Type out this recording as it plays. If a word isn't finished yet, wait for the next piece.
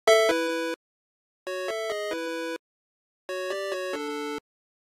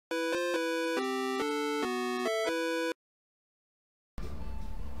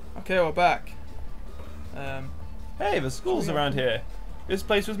Okay, we're back. Hey, the school's around here. This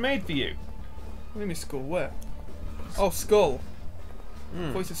place was made for you. What do you mean school? Where? Oh, skull.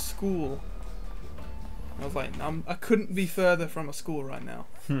 I thought it said school. I was like, I couldn't be further from a school right now.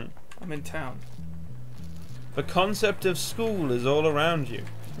 I'm in town. The concept of school is all around you.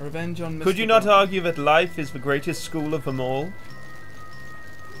 Revenge on Mr. Could you not Burton. argue that life is the greatest school of them all?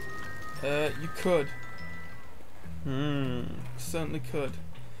 You could. Certainly could.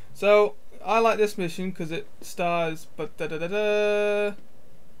 So, I like this mission because it stars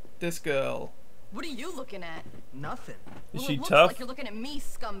this girl. What are you looking at? Nothing. Is Well, she it looks tough? like you're looking at me,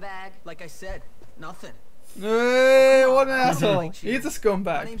 scumbag. Like I said, nothing. Hey, what an I asshole. like you. He's a My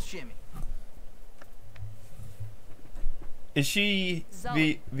scumbag. name's Jimmy. Is she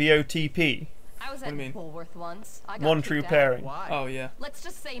Zoe. the OTP? I was What at do you mean? Bullworth once. I got One kicked true out. pairing. Why? Oh, yeah. Let's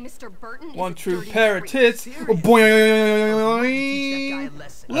just say Mr. Burton is One a true dirty pair of freak. tits. Serious? Oh, boy. Teach that guy a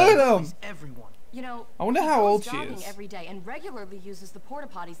lesson. Look at him. Please, everyone. You know, I wonder he how goes old she jogging is. every day and regularly uses the porta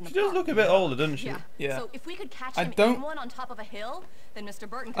potties in the She does park. look a bit older, doesn't she? Yeah. Yeah. So if we could catch I him don't- in one on top of a hill, then Mr.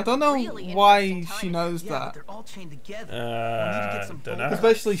 Burton could I don't have know a really why interesting she time. knows Yeah, but that. they're all chained together. We need to get some Dunno. focus.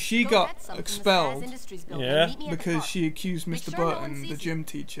 Especially she Go got get some from the Spaz expelled Industries building Yeah. and meet me at the because park. she accused Make Mr. sure no one Burton, the sees gym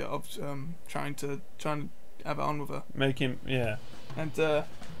teacher, of trying to have it on with her. Make him, yeah. And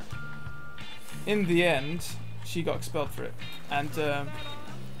in the end, she got expelled for it. And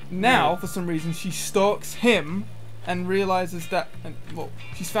now, for some reason, she stalks him and realizes that, well,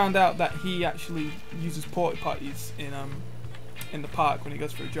 she's found out that he actually uses porta potties in the park when he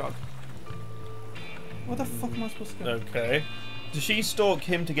goes for a jog. Where the fuck am I supposed to go? Okay. Does she stalk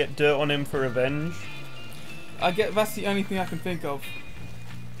him to get dirt on him for revenge? That's the only thing I can think of.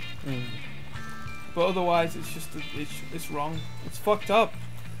 But otherwise, it's just it's wrong. It's fucked up.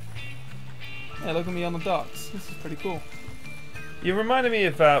 Yeah, look at me on the docks. This is pretty cool. You reminded me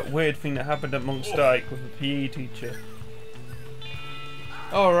of that weird thing that happened at Monk's Dyke with the PE teacher.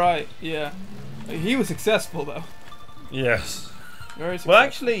 Oh right, yeah. He was successful though. Yes. Very successful. Well,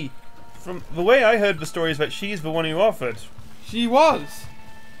 actually, from the way I heard the story is that she's the one who offered. She was.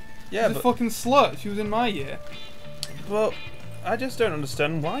 Yeah, She's a but fucking slut. She was in my year. well, I just don't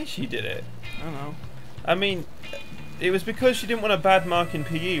understand why she did it. I don't know. I mean, it was because she didn't want a bad mark in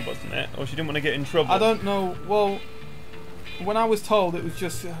PE, wasn't it? Or she didn't want to get in trouble. I don't know. Well, when I was told it was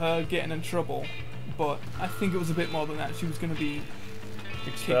just her getting in trouble, but I think it was a bit more than that. She was going to be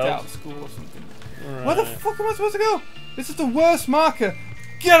kicked out of school or something. Right. Where the fuck am I supposed to go? This is the worst marker.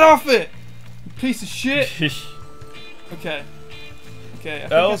 Get off it, you piece of shit. Okay. Okay. I think That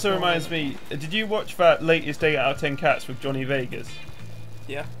that's also all reminds right. me. Did you watch that latest 8 out of 10 Cats with Johnny Vegas?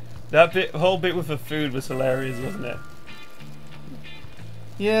 Yeah. That whole bit with the food was hilarious, wasn't it?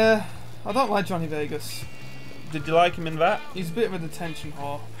 Yeah. I don't like Johnny Vegas. Did you like him in that? He's a bit of a detention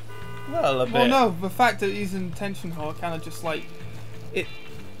whore. Well, a bit. Well, no, the fact that he's an detention whore kind of just like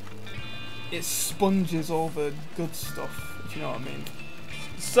it sponges all the good stuff. If you know what I mean.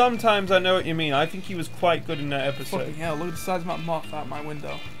 Sometimes I know what you mean. I think he was quite good in that episode. Fucking hell! Look at the size of that moth out my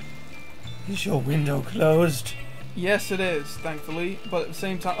window. Is your window closed? Yes, it is, thankfully. But at the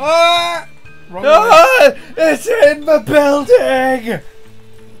same time, wrong way. Ah! It's in the building!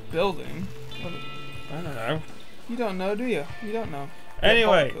 Building. What- I don't know. You don't know, do you? You don't know.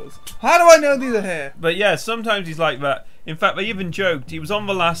 Anyway. Bonkers. How do I know these are here? But yeah, sometimes he's like that. In fact, they even joked. He was on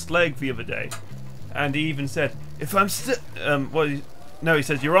the last leg the other day. And he even said, if I'm still... No, he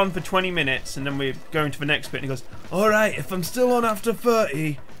says, you're on for 20 minutes and then we're going to the next bit. And he goes, alright, if I'm still on after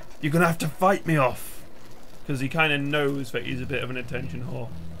 30, you're going to have to fight me off. Because he kind of knows that he's a bit of an attention whore.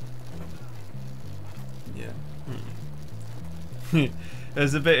 Yeah.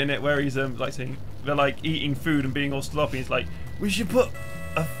 There's a bit in it where he's like saying, they're like eating food and being all sloppy. He's like, we should put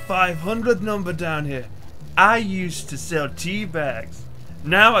a 500 number down here. I used to sell tea bags.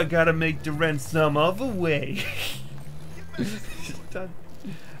 Now I gotta make the rent some other way.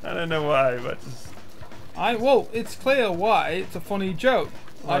 I don't know why, but just... Well, it's clear why. It's a funny joke.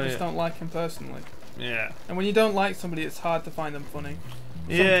 I Oh, just yeah. don't like him personally. yeah. And when you don't like somebody, it's hard to find them funny.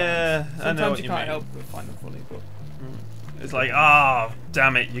 Yeah, Sometimes. I know what you you can't mean. help but find them funny, but It's like, ah,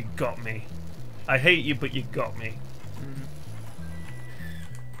 damn it, you got me. I hate you, but you got me.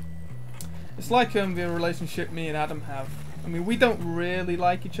 it's like the relationship me and Adam have. I mean, we don't really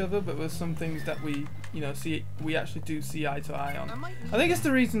like each other, but there's some things that we, we actually do see eye to eye on. I think it's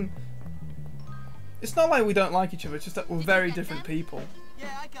the reason. It's not like we don't like each other. It's just that we're very different people. Yeah,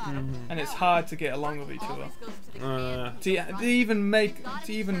 I got him. and it's hard to get along with each other. Always goes to the command.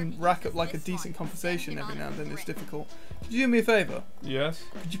 To even rack up like a decent conversation every now and then is difficult. Could you do me a favour? Yes.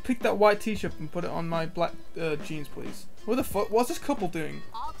 Could you pick that white t-shirt and put it on my black jeans, please? What the fuck? What's this couple doing?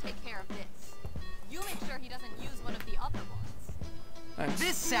 I'll take care of this. You make sure he doesn't use one of the other ones. Thanks.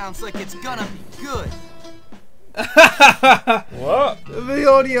 This sounds like it's gonna be good. What? The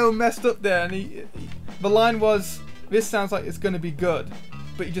audio messed up there, and the line was, "This sounds like it's gonna be good,"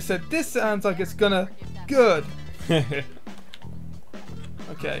 but he just said, "This sounds like it's gonna good."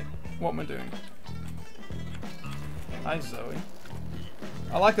 Okay, what am I doing? Hi, Zoe.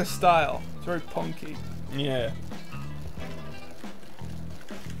 I like her style. It's very punky. Yeah.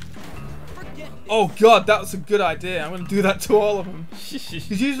 Oh god, that was a good idea. I'm gonna do that to all of them. Because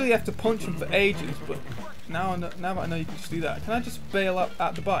usually you have to punch them for ages, but now that I know you can just do that. Can I just bail up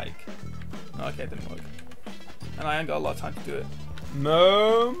at the bike? Oh, okay, it didn't work. And I ain't got a lot of time to do it.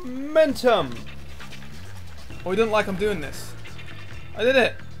 Momentum. Oh, he didn't like I'm doing this. I did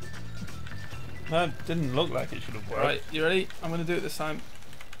it! That didn't look like it should have worked. Right, you ready? I'm gonna do it this time.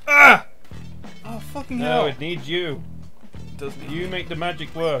 Ah! Oh, fucking hell. No, it needs you. It does need You make the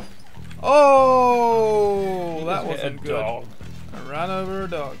magic work. Oh! That Just hit wasn't a good. dog. I ran over a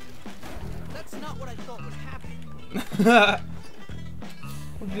dog. That's not what I thought would happen.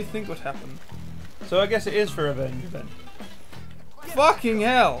 What did you think would happen? So I guess it is for revenge then. Fucking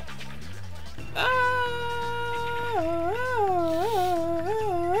hell!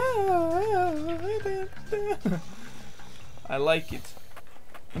 I like it.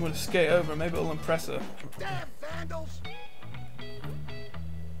 I'm gonna skate over, maybe it'll impress her. Damn vandals!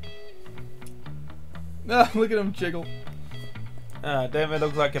 Ah, look at him jiggle. Ah, damn, it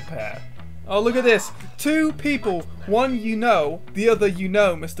looks like a pair. Oh, look at this. Two people. One you know, the other you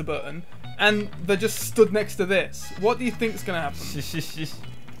know, Mr. Burton. And they're just stood next to this. What do you think's gonna happen?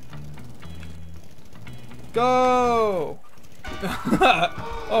 Go!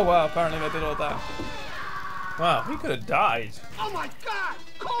 Oh wow, apparently they did all that. Wow, he could have died. Oh my God!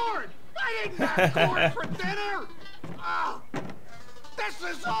 Corn! I ate that corn for dinner! Oh, this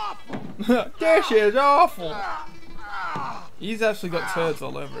is awful! This is awful! Ah, He's actually got turds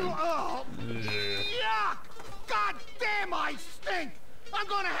all over him. oh, yuck! God damn, I stink! I'm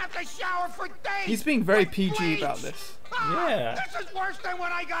gonna have to shower for days! He's being very with PG bleach. about this. Ah, Yeah. This is worse than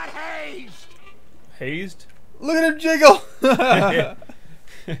when I got hazed! Hazed? Look at him jiggle!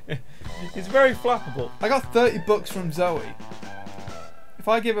 He's very flappable. I got 30 bucks from Zoe. If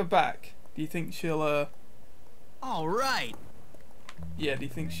I give her back, do you think she'll, All right. yeah, do you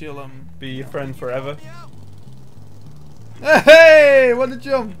think she'll, Be your friend forever. Hey! What a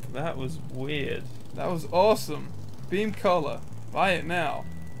jump! That was weird. That was awesome. Beam color. Buy it now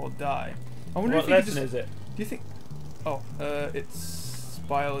or die. I wonder What if you could lesson just. is it? Do you think? Oh, it's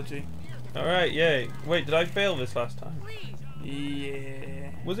biology. Alright, yay. Wait, did I fail this last time?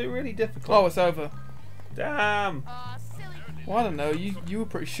 Yeah. Was it really difficult? Oh, it's over. Damn! Silly. Well, I don't know. You were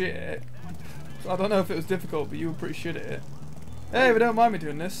pretty shit at it. I don't know if it was difficult, but you were pretty shit at it. Hey, but don't mind me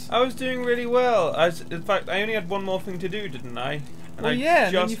doing this. I was doing really well. In fact, I only had one more thing to do, didn't I? And Well, I yeah,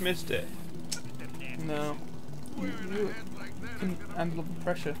 and then just you- missed it. No. You can handle the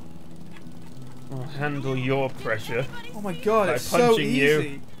pressure. I'll handle your pressure. Oh my god, By it's so punching easy.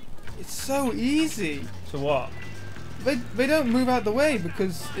 you. It's so easy. So what? They don't move out the way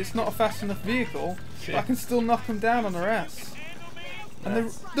because it's not a fast enough vehicle. But I can still knock them down on their ass. And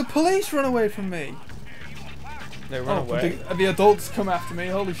the police run away from me. They run away. The adults come after me.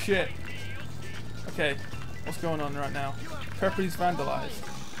 Holy shit. Okay, what's going on right now? Preppery's vandalized.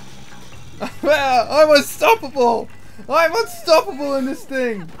 Well, I'm unstoppable! I'm unstoppable in this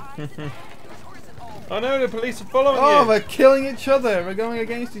thing! Oh no, the police are following Oh, you! they're killing each other. We're going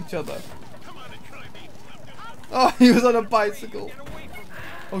against each other. Oh, he was on a bicycle.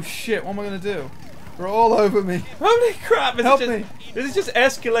 Oh shit, what am I gonna do? They're all over me. Holy crap! Help me. This is just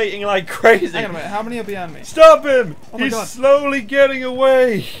escalating like crazy. Hang on a minute, how many are behind me? Stop him! Oh my He's God. slowly getting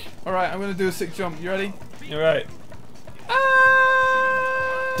away. Alright, I'm gonna do a sick jump. You ready? You're right.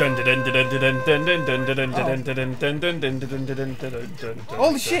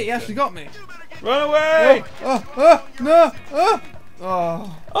 Holy shit, he actually got me. Run away! No!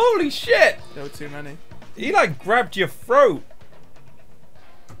 Oh, Holy shit! there were too many. He like grabbed your throat.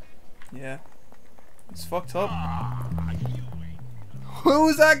 Yeah. It's fucked up. Who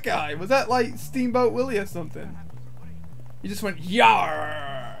was that guy? Was that like Steamboat Willie or something? He just went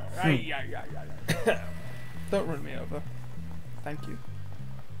yar. Don't run me over. Thank you.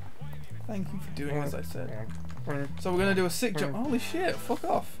 Thank you for doing as I said. So we're gonna do a sick jump. Holy shit! Fuck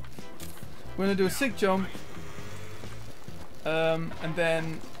off. We're gonna do a sick jump. and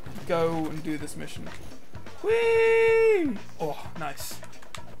then go and do this mission. Whee! Oh, nice.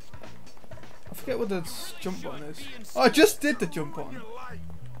 I forget what the jump button is. Oh, I just did the jump button.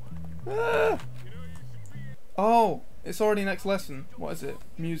 Ah. Oh, it's already next lesson. What is it?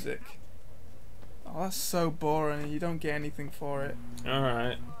 Music. Oh, that's so boring. You don't get anything for it.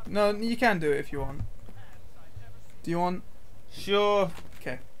 Alright. No, you can do it if you want. Do you want? Sure.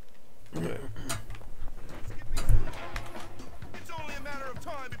 Okay. We'll do it.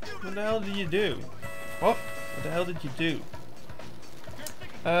 What the hell did you do? What? What the hell did you do?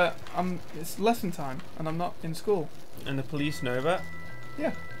 It's lesson time, and I'm not in school. And the police know that?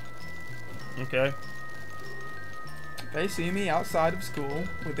 Yeah. Okay. If they see me outside of school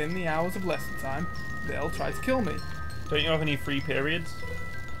within the hours of lesson time, they'll try to kill me. Don't you have any free periods?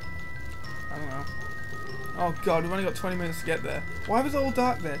 I don't know. Oh god, we've only got 20 minutes to get there. Why was it all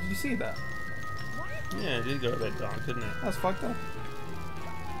dark there? Did you see that? Yeah, it did go a bit dark, didn't it? That's fucked up.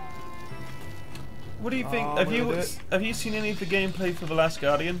 What do you think? Oh, Have you seen any of the gameplay for The Last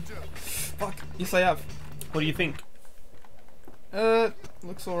Guardian? Fuck. Yes, I have. What do you think?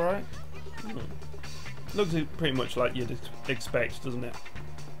 Looks alright. Looks pretty much like you'd expect, doesn't it?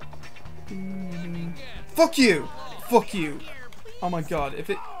 Fuck you! Fuck you! Oh my god, if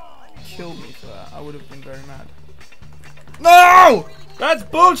it killed me for that, I would have been very mad. No! That's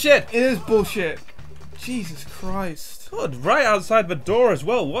bullshit! It is bullshit. Jesus Christ. God, right outside the door as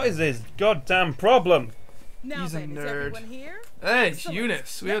well. What is this goddamn problem? Now He's a then, is nerd. everyone here? Hey, it's Excellent.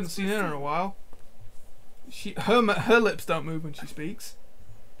 Eunice. We haven't Let's seen her in a proceed. while. Her lips don't move when she speaks.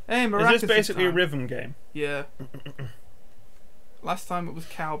 Hey, Maracas Is this basically a time. rhythm game? Yeah. Last time it was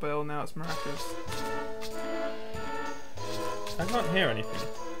cowbell, now it's maracas. I can't hear anything.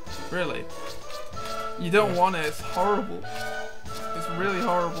 Really? You don't want it, it's horrible. It's really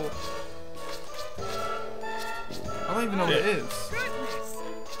horrible. I don't even know what it is. Goodness.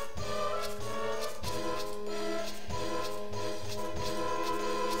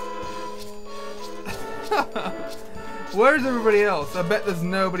 Where's everybody else? I bet there's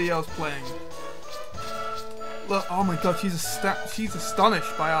nobody else playing. Look, oh my god, she's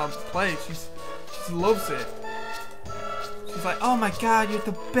astonished by our play. She loves it. She's like, oh my god, you're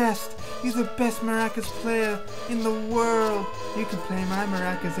the best. You're the best maracas player in the world. You can play my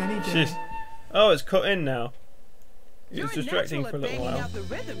maracas any day. Shit. Oh, it's cut in now. You're It's distracting natural for a at little banging while. out the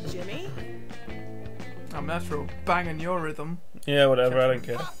rhythm, Jimmy. I'm natural. Banging your rhythm. Yeah, whatever, I don't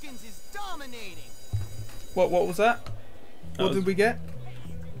care. Hopkins is dominating. What was that? What was- did we get?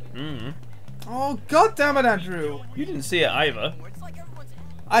 Mm. Oh god damn it, Andrew. You didn't see it either. It's like everyone's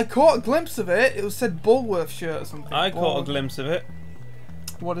I caught a glimpse of it. It said Bullworth shirt or something. I caught a Bullworth. glimpse of it.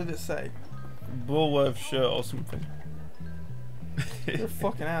 What did it say? Bullworth shirt or something. You're a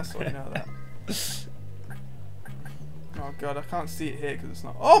fucking asshole, you know that. Oh god, I can't see it here because it's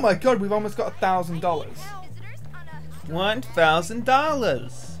not. Oh my god, we've almost got $1,000. visitors on a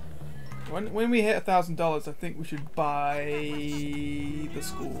 $1,000. When we hit $1,000, I think we should buy the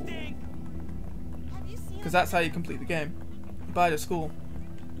school Have you seen because that's how you complete the game. You buy the school.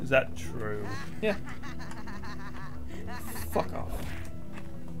 Is that true? Yeah. Fuck off,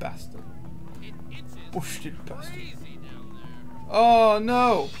 bastard. Bullshit bastard. Oh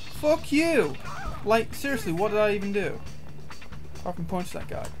no! Fuck you! Like seriously, what did I even do? I can punch that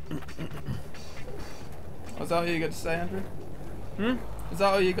guy. Was that all you got to say, Andrew? Hmm? Is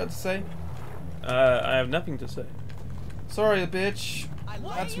that all you got to say? I have nothing to say. Sorry, bitch.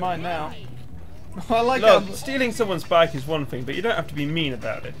 That's mine now. I like Look, how stealing someone's bike is one thing, but you don't have to be mean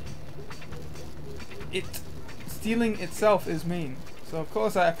about it. stealing itself is mean. So of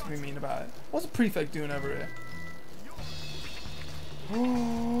course I have to be mean about it. What's the prefect doing over here?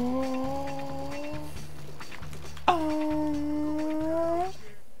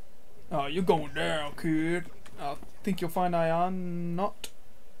 Oh, you're going down, kid. I think you'll find Ion not.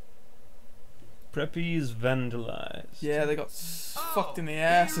 Preppy's vandalized. Yeah, they got fucked in the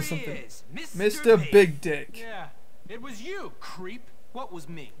ass or Here he something. is, Mr. Big Dick. Yeah, it was you, creep. What was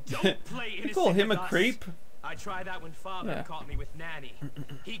me? Don't play innocent You call him with a us. creep? I tried that when father Yeah. caught me with Nanny.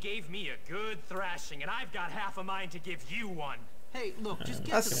 He gave me a good thrashing, and I've got half a mind to give you one. Hey, look, just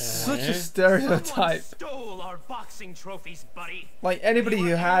get That's to the such a Okay. stereotype. Someone stole our boxing trophies, buddy. Like anybody They who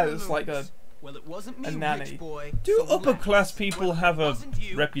were has like a heirlooms. Well, it wasn't me, A nanny. rich boy. Do so upper relax. class people Well, have a wasn't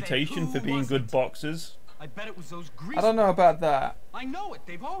you, reputation then for who being was good it? boxers? I bet it was those greasy. I don't know about that. I know it.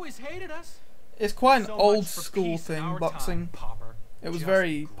 They've always hated us. It's quite an So old much for school peace in thing, our boxing. time, Popper. It was Just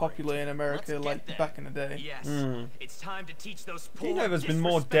very great. popular in America Let's like get back in the day. Yes, Mm. it's time to teach those Do poor, you know there's been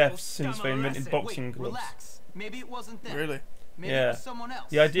more disrespectful deaths since scum they a invented lesson. boxing Wait, gloves? relax. Maybe it wasn't them. Really? Maybe Yeah. it was someone else.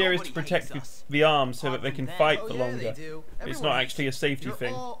 The idea is Nobody to protect hates us. the arms so that Apart they from can them. fight Oh, for yeah, longer. they do. It's Everyone not hates actually a us. safety You're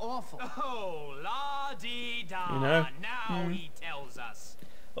thing. all awful. Oh, la-dee-da. You know? Now he tells us.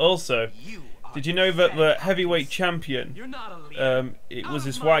 Also, You are did you know that the pathetic. heavyweight champion, You're not a leader. it Out was of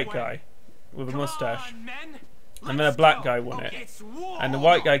this my white way. guy with a Come mustache, on, men. and then a Let's black go. guy won it. It's war. And the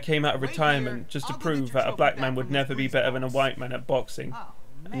white guy came out of Wait retirement here. just to I'll go prove get your that a trophy black back man would from never be Mr. better than a Eastbox. white man at boxing. Oh,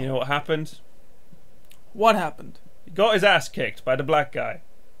 And man. you know what happened? What happened? He got his ass kicked by the black guy.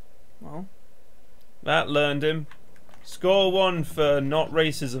 Well, That learned him. Score 1 for not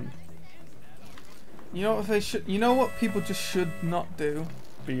racism. you know what they should. You know what people just should not do?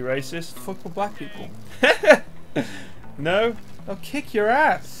 Be racist? Fuck with black people. No? They'll kick your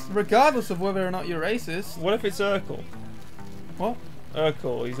ass, regardless of whether or not you're racist. What if it's Urkel? What?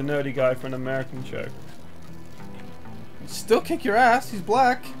 Urkel, he's a nerdy guy for an American show. Still kick your ass. He's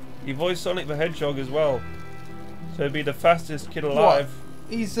black. He voiced Sonic the Hedgehog as well. So he'd be the fastest kid alive.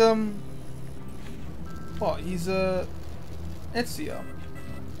 He's What? He's Ezio.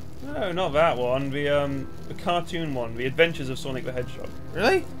 No, not that one. The cartoon one. The Adventures of Sonic the Hedgehog.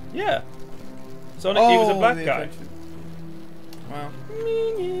 Really? Yeah. Sonic, he was a black the guy. adventure. Wow.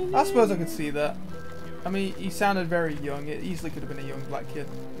 I suppose I could see that. I mean, he sounded very young. It easily could have been a young black kid.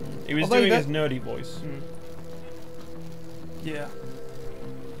 He was Although doing that- his nerdy voice. Yeah.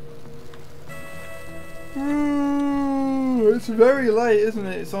 It's very late, isn't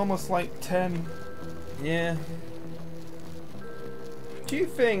it? It's almost like 10. Yeah. Do you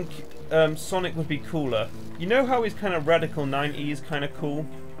think Sonic would be cooler? You know how he's kind of radical 90s, kind of cool?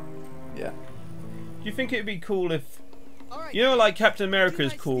 Yeah. Do you think it'd be cool if... All right. You know, like Captain America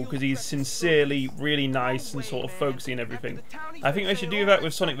is cool because he's sincerely really nice and sort of folksy and everything. I think they should do that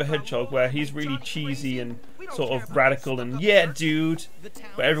with Sonic the Hedgehog, where he's really cheesy and sort of radical and yeah, dude,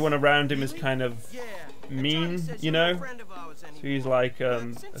 but everyone around him is kind of Yeah. mean, you know? So he's like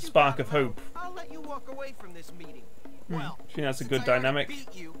a spark of hope. I'll let you walk away from this meeting. Well, I think that's a since good I already dynamic.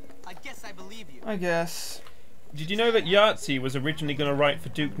 beat you, I guess I believe you. I guess. Did you know that Yahtzee was originally going to write for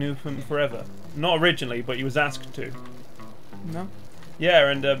Duke Nukem Forever? Not originally, but he was asked to. No? Yeah,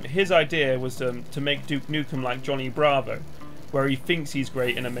 and his idea was to make Duke Nukem like Johnny Bravo, where he thinks he's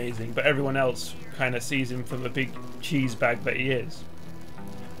great and amazing, but everyone else kind of sees him for the big cheese bag that he is.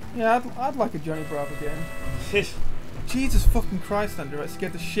 Yeah, I'd like a Johnny Bravo game. Jesus fucking Christ, Andrew, it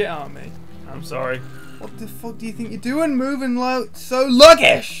scared the shit out of me. I'm sorry. What the fuck do you think you're doing moving so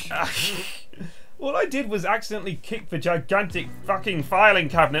luggish? All I did was accidentally kick the gigantic fucking filing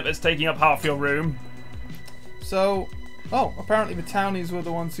cabinet that's taking up half your room. So, oh, apparently the townies were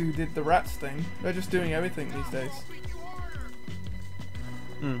the ones who did the rats thing. They're just doing everything these days.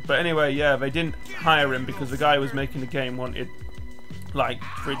 But anyway, yeah, they didn't hire him because the guy who was making the game wanted, like,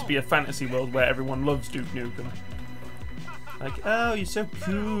 for it to be a fantasy world where everyone loves Duke Nukem. Like, oh, you're so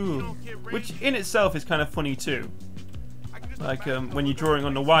cool. Which in itself is kind of funny too. Like, when you're drawing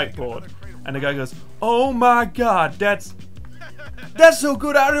on the whiteboard and the guy goes, oh my god, that's so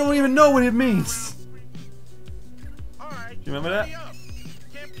good, I don't even know what it means. All right. Do you remember that? Hurry up.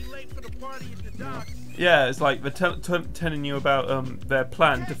 Can't be late for the party at the docks. Yeah, it's like they're telling you about their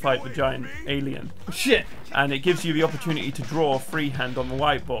plan to fight the giant alien. Shit! And it gives you the opportunity to draw freehand on the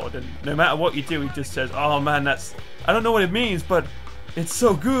whiteboard, and no matter what you do, he just says, oh man, that's, I don't know what it means, but it's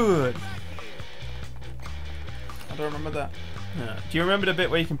so good. I don't remember that. Yeah. Do you remember the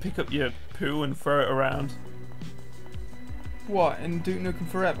bit where you can pick up your poo and throw it around? What, in Duke Nukem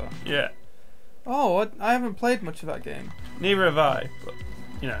Forever? Yeah. Oh, I haven't played much of that game. Neither have I, but,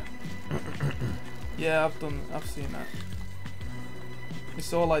 you know. Yeah, I've seen that.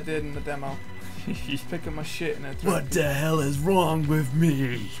 It's all I did in the demo. Just picking my shit and it. What the hell is wrong with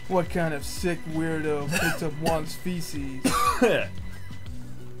me? What kind of sick weirdo picked up one's feces?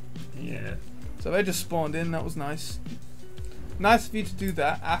 Yeah. So they just spawned in, that was nice. Nice of you to do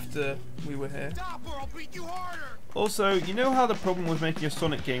that after we were here. Stop or I'll beat you harder. Also, you know how the problem with making a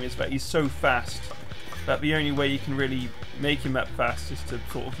Sonic game is that he's so fast that the only way you can really make him that fast is to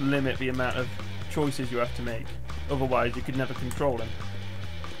sort of limit the amount of choices you have to make. Otherwise, you could never control him.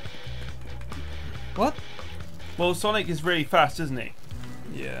 What? Well, Sonic is really fast, isn't he?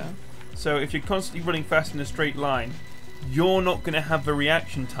 Yeah. So if you're constantly running fast in a straight line, you're not going to have the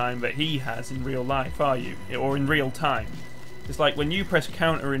reaction time that he has in real life, are you? Or in real time. It's like when you press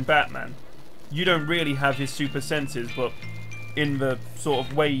counter in Batman, you don't really have his super senses, but in the sort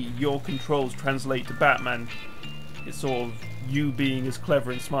of way your controls translate to Batman, it's sort of you being as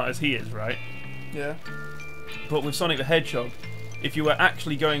clever and smart as he is, right? Yeah. But with Sonic the Hedgehog, if you were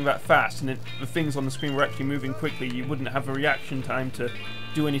actually going that fast and the things on the screen were actually moving quickly, you wouldn't have a reaction time to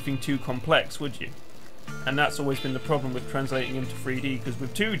do anything too complex, would you? And that's always been the problem with translating into 3D, because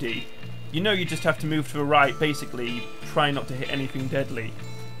with 2D, you just have to move to the right, basically try not to hit anything deadly.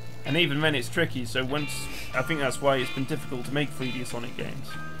 And even then it's tricky, so I think that's why it's been difficult to make 3D Sonic games.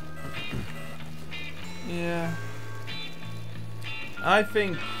 Yeah. I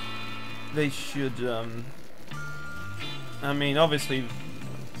think they should, I mean, obviously,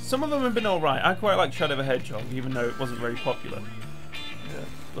 some of them have been alright. I quite like Shadow the Hedgehog, even though it wasn't very popular. Yeah.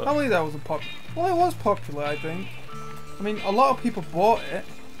 But Probably that wasn't popular. Well, it was popular, I think. I mean, a lot of people bought it.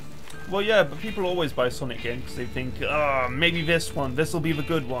 well, yeah, but people always buy Sonic games because they think, oh, maybe this will be the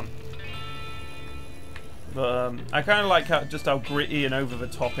good one. But I kind of like how gritty and over the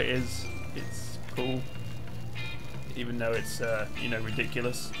top it is. It's cool, even though it's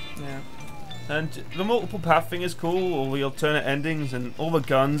ridiculous. Yeah. And the multiple path thing is cool, all the alternate endings and all the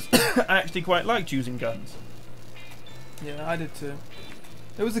guns. I actually quite liked using guns. Yeah, I did too.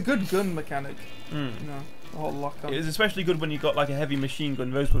 It was a good gun mechanic. You know, the whole lock-on. It was especially good when you got like a heavy machine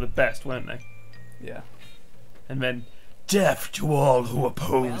gun. Those were the best, weren't they? Yeah. And then, death to all who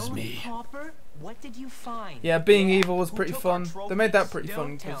oppose me. Hopper, what did you find? Yeah, being evil was pretty fun. They made that pretty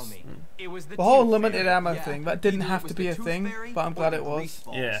fun because the whole limited ammo thing, that didn't have to be a thing, but I'm glad it was.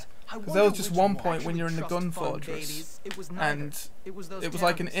 Yeah. Because there was just one point when you're in the gun fortress, and it was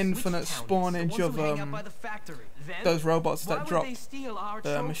like an infinite spawnage of those robots that drop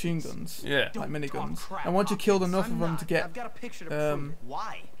machine guns, Yeah. like miniguns. And once you killed enough of them to get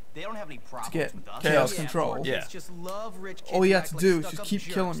Why? They don't have any problems with us. Chaos control. Yeah. Just love rich All you have kids to like do is stuck-up just keep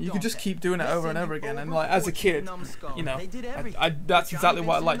jerks, killing them. You could don't just they? keep doing it over and over again. And like as a kid, you know, They did everything. that's exactly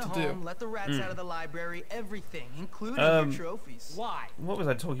what I Johnny like to Vincent do. home, let the rats out of the library, everything, including your trophies. Why? What was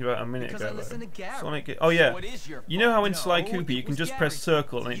I talking about a minute Because ago? I listen to Gary. Sonic. Oh yeah. So it is your You know how in fault. Sly No, Cooper you it can was just press Gary's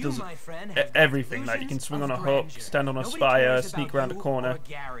circle and it You, does my friend, have everything. Like you can illusions swing on a of hook, grandeur. stand on a Nobody spire, cares sneak about around a you corner. or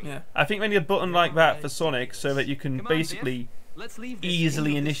Gary. Yeah. I think they need a button like that for Sonic so that you can Come on, basically Biff. Let's leave this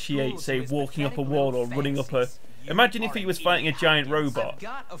easily into the initiate, schools say, with walking up a mechanic wall or little running up a... fancies. Imagine if You he was are fighting a giant idiot. robot, I've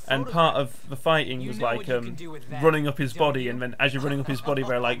got a and photo part of of the fighting You was know like what you can do with that, running up his don't body, you? and then as you're running up his body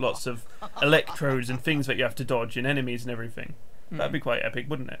there are like lots of electrodes and things that you have to dodge and enemies and everything. That'd be quite epic,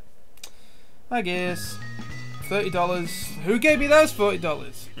 wouldn't it? I guess. $30. Who gave me those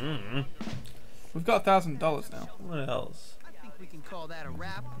 $40? We've got $1,000 now. What else? I think we can call that a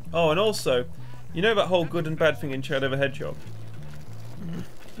wrap. Oh, and also, you know that whole good and bad thing in Shadow the Hedgehog?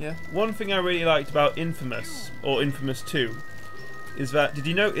 Yeah. One thing I really liked about Infamous, or Infamous 2, is that, did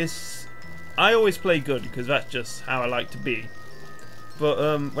you notice, I always play good because that's just how I like to be. But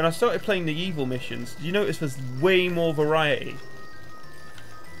when I started playing the evil missions, did you notice there's way more variety?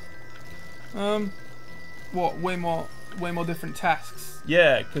 What? Way more different tasks.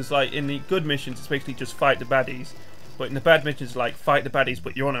 Yeah, because like in the good missions it's basically just fight the baddies, but in the bad missions like fight the baddies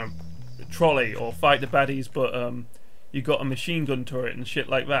but you're on a trolley, or fight the baddies but you got a machine gun turret and shit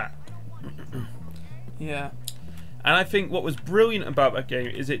like that. Yeah. And I think what was brilliant about that game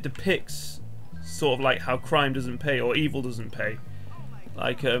is it depicts sort of like how crime doesn't pay or evil doesn't pay.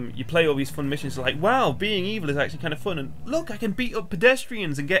 Like you play all these fun missions like, wow, being evil is actually kind of fun, and look, I can beat up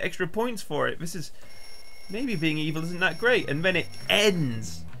pedestrians and get extra points for it. This is, maybe being evil isn't that great. And then it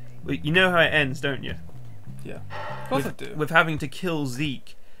ends. You know how it ends, don't you? Yeah. Of course I do. With having to kill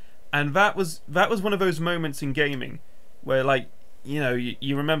Zeke. And that was one of those moments in gaming where, like, you know,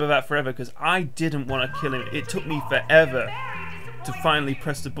 you remember that forever, because I didn't want to kill him. It took me forever to finally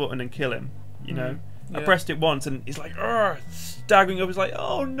press the button and kill him, you know? Yeah. I pressed it once and he's like, "Argh," staggering up. He's like,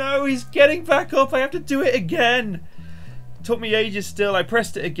 oh no, he's getting back up. I have to do it again. It took me ages still. I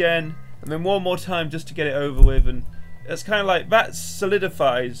pressed it again and then one more time just to get it over with. And it's kind of like, that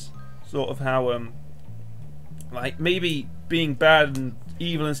solidifies sort of how, like, maybe being bad and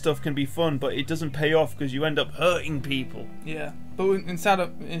evil and stuff can be fun, but it doesn't pay off because you end up hurting people. Yeah. But in Shadow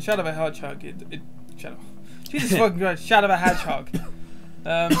of a Hedgehog, Jesus fucking Christ, Shadow of a Hedgehog.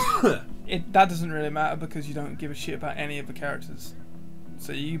 That doesn't really matter because you don't give a shit about any of the characters.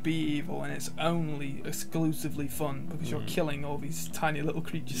 So you be evil and it's only exclusively fun because you're killing all these tiny little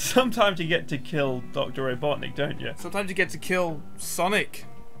creatures. Sometimes you get to kill Dr. Robotnik, don't you? Sometimes you get to kill Sonic,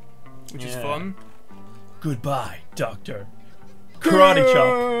 which is fun. Goodbye, Doctor. Karate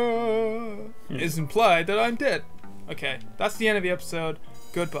chop. It's implied that I'm dead. Okay, that's the end of the episode.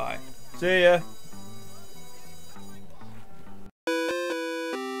 Goodbye. See ya.